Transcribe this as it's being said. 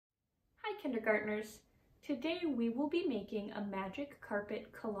kindergartners. Today we will be making a magic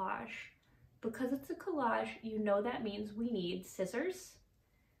carpet collage. Because it's a collage, you know that means we need scissors,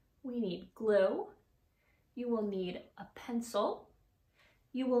 we need glue, you will need a pencil,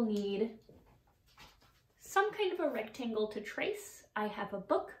 you will need some kind of a rectangle to trace. I have a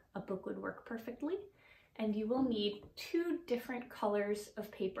book would work perfectly, and you will need 2 different colors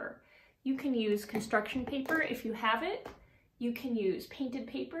of paper. You can use construction paper if you have it. You can use painted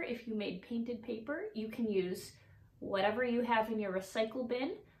paper if you made painted paper. You can use whatever you have in your recycle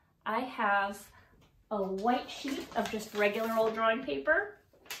bin. I have a white sheet of just regular old drawing paper,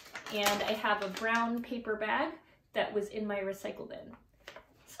 and I have a brown paper bag that was in my recycle bin.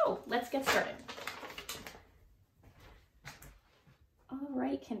 So let's get started. All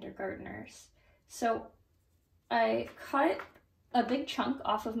right, kindergartners. So I cut a big chunk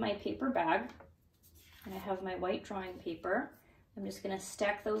off of my paper bag, and I have my white drawing paper. I'm just gonna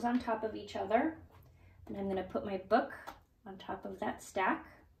stack those on top of each other, and I'm gonna put my book on top of that stack.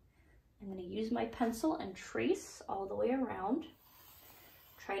 I'm gonna use my pencil and trace all the way around.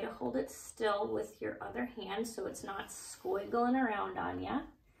 Try to hold it still with your other hand so it's not squiggling around on you.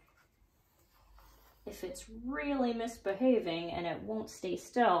 If it's really misbehaving and it won't stay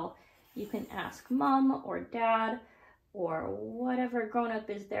still, you can ask mom or dad or whatever grown-up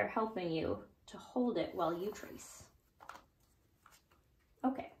is there helping you to hold it while you trace.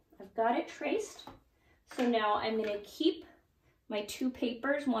 Okay, I've got it traced. So now I'm gonna keep my 2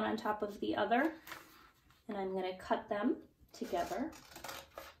 papers, one on top of the other, and I'm gonna cut them together.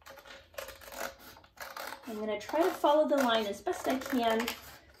 I'm gonna try to follow the line as best I can,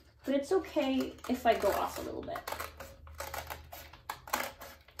 but it's okay if I go off a little bit.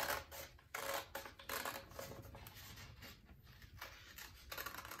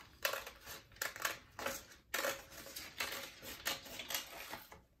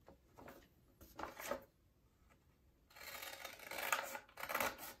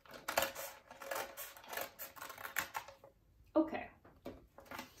 Okay,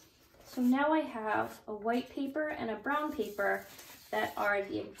 so now I have a white paper and a brown paper that are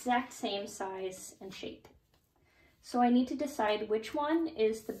the exact same size and shape. So I need to decide which one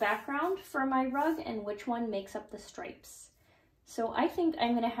is the background for my rug and which one makes up the stripes. So I think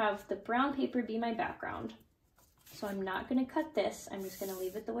I'm gonna have the brown paper be my background. So I'm not gonna cut this, I'm just gonna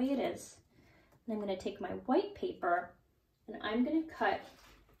leave it the way it is. And I'm gonna take my white paper and I'm gonna cut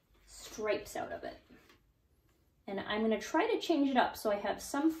stripes out of it. And I'm gonna try to change it up. So I have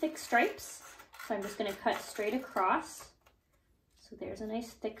some thick stripes, so I'm just gonna cut straight across. So there's a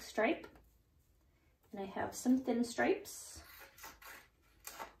nice thick stripe. And I have some thin stripes.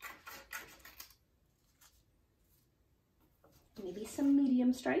 Maybe some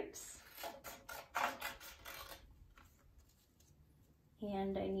medium stripes.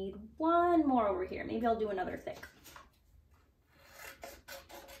 And I need one more over here. Maybe I'll do another thick.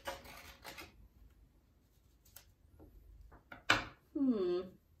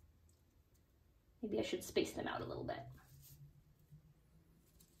 Maybe I should space them out a little bit.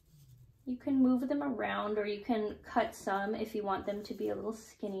 You can move them around, or you can cut some if you want them to be a little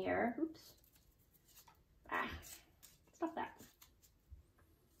skinnier. Oops. Stop that.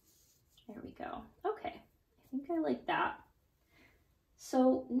 There we go. Okay, I think I like that.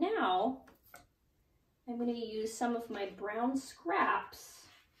 So now I'm going to use some of my brown scraps.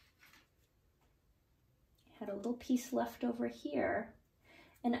 I had a little piece left over here.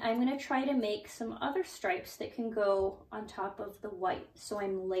 And I'm going to try to make some other stripes that can go on top of the white, so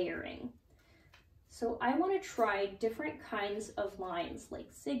I'm layering. So I want to try different kinds of lines,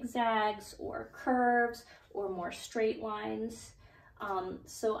 like zigzags or curves or more straight lines.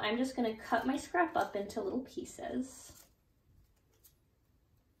 So I'm just going to cut my scrap up into little pieces.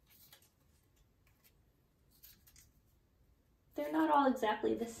 They're not all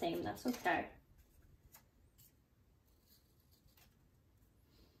exactly the same, that's okay.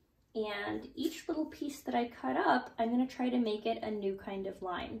 And each little piece that I cut up, I'm going to try to make it a new kind of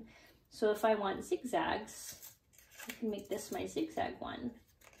line. So if I want zigzags, I can make this my zigzag one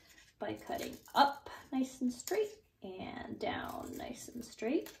by cutting up nice and straight, and down nice and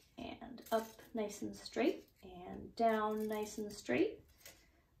straight, and up nice and straight, and down nice and straight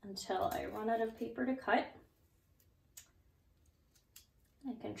until I run out of paper to cut.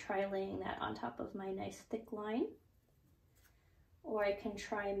 I can try laying that on top of my nice thick line. Or I can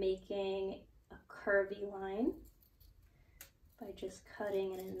try making a curvy line by just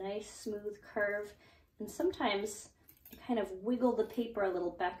cutting in a nice smooth curve. And sometimes I kind of wiggle the paper a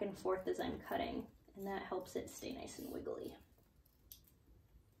little back and forth as I'm cutting, and that helps it stay nice and wiggly.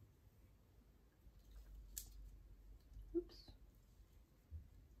 Oops.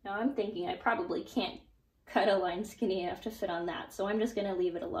 Now I'm thinking I probably can't cut a line skinny enough to fit on that, so I'm just gonna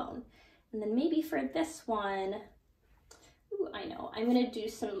leave it alone. And then maybe for this one, ooh, I know, I'm gonna do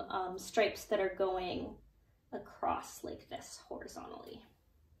some stripes that are going across like this horizontally.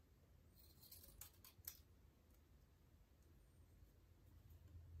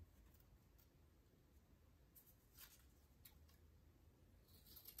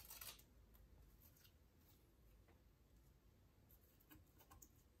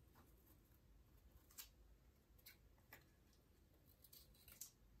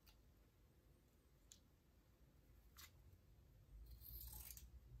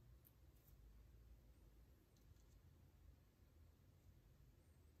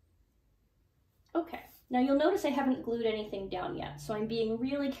 Okay, now you'll notice I haven't glued anything down yet, so I'm being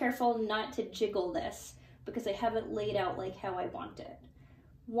really careful not to jiggle this because I haven't laid out like how I want it.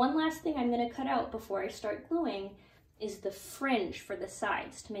 One last thing I'm going to cut out before I start gluing is the fringe for the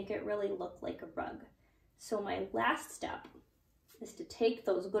sides to make it really look like a rug. So my last step is to take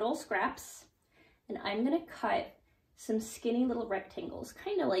those good old scraps and I'm going to cut some skinny little rectangles,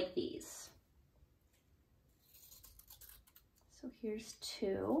 kind of like these. So here's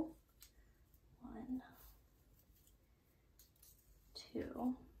 2. 1,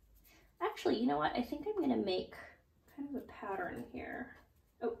 2. Actually, you know what? I think I'm gonna make kind of a pattern here.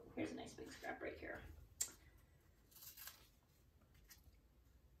 Oh, here's a nice big scrap right here.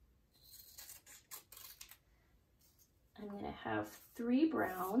 I'm gonna have 3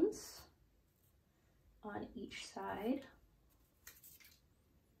 browns on each side.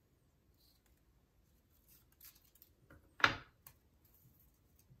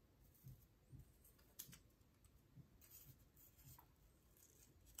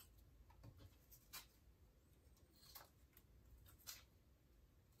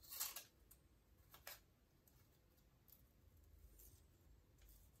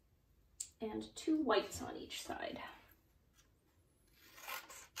 And 2 whites on each side.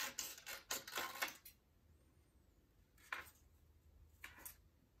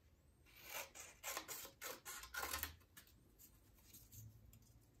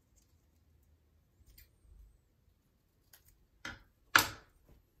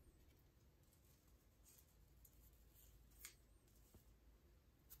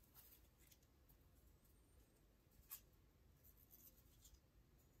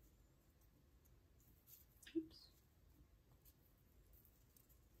 Oops.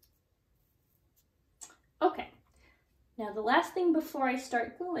 Okay, now the last thing before I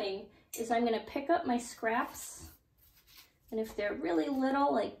start gluing is I'm going to pick up my scraps, and if they're really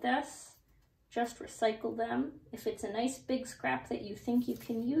little like this, just recycle them. If it's a nice big scrap that you think you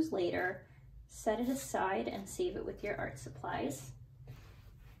can use later, set it aside and save it with your art supplies.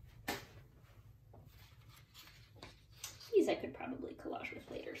 These I could probably collage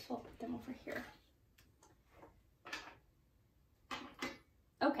with later, so I'll put them over here.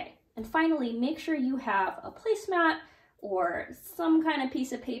 Okay, and finally, make sure you have a placemat or some kind of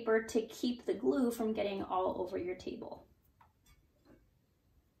piece of paper to keep the glue from getting all over your table.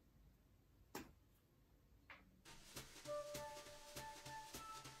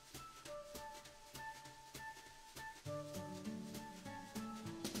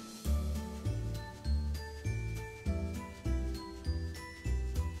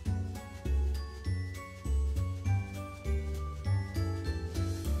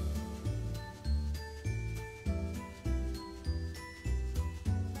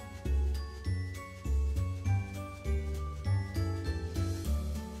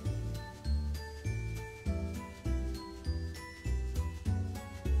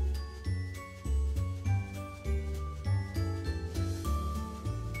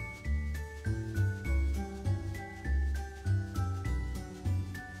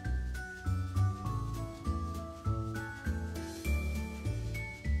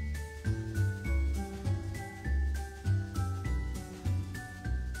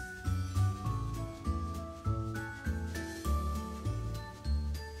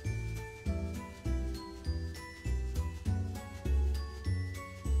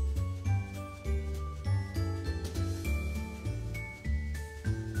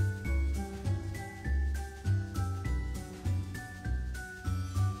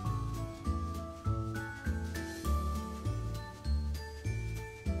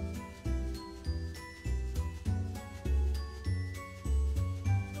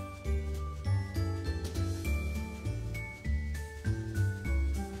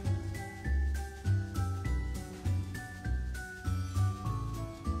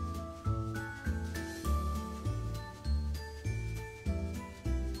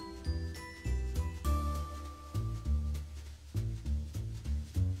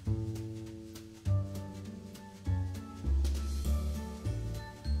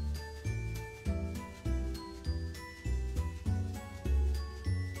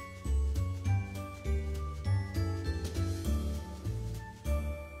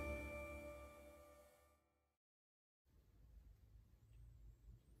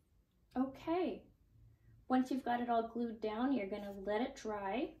 Okay. Once you've got it all glued down, you're gonna let it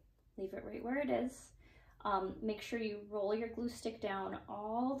dry. Leave it right where it is. Make sure you roll your glue stick down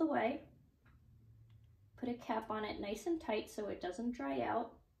all the way. Put a cap on it nice and tight so it doesn't dry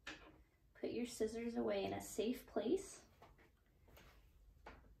out. Put your scissors away in a safe place.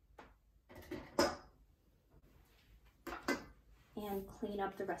 And clean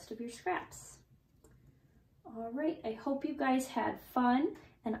up the rest of your scraps. All right, I hope you guys had fun,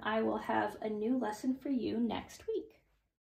 and I will have a new lesson for you next week.